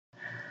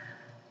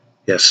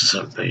Yes,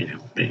 some big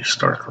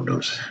historical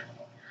news.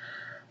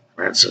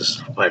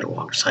 Francis fight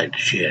alongside the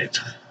Shiites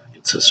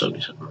against the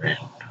Sunnis in Iran,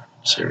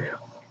 Syria.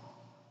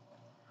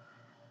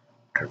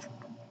 They're,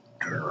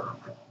 they're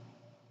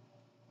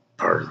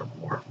part of the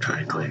war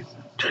triangling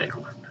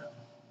entanglement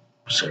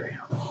in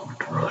Syria.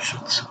 The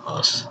Russians,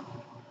 us,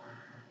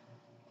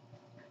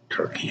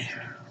 Turkey,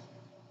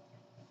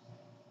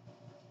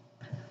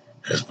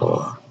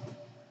 Hezbollah,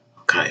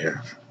 Al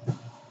Qaeda,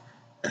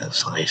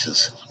 as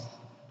ISIS.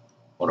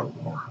 What a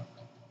war.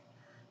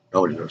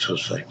 Nobody knows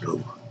who's fighting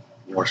who.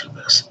 War's a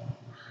mess.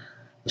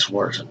 This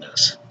war is a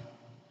mess.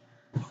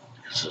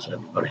 Because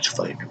everybody's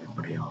fighting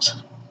everybody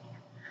else.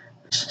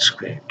 This is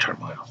creating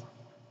turmoil.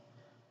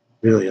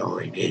 Really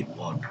only need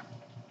one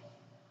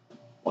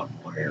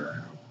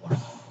warrior, one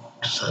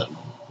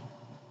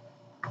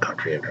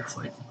country in their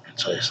fight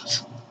against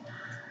ISIS.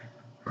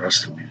 The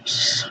rest of them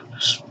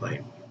just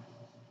fight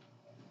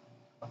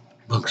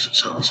amongst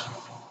themselves.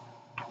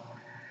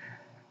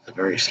 It's a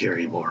very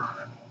scary war.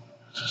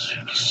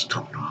 You just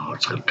don't know how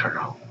it's going to turn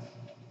out.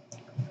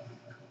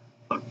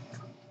 But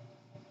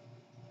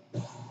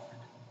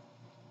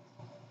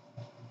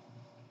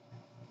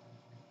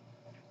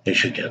they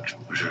should get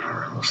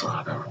Bashar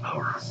al-Assad out of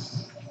power.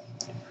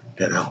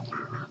 That help.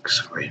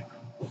 It's great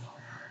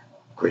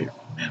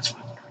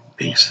advancement.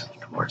 Peace,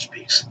 towards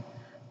peace.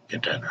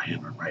 Get that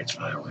human rights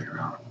violator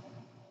out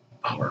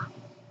of power.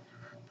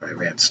 But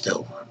Iran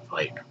still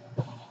fight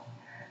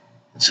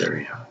in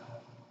Syria.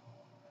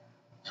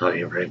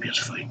 Saudi Arabia's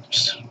fighting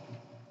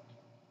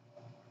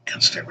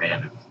against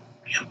Iran and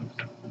Yemen.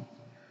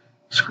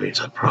 This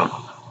creates a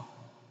problem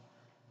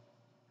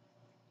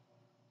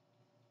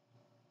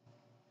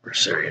for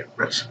Syrian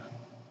President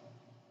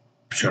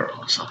Bashar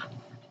al-Assad.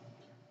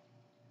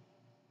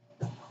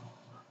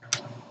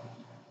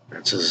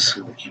 Francis is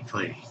going to keep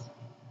fighting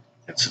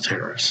against the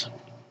terrorists.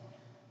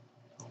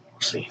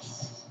 We'll see.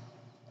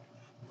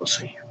 We'll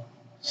see.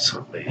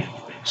 Someday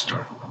we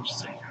start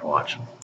those things. Watch.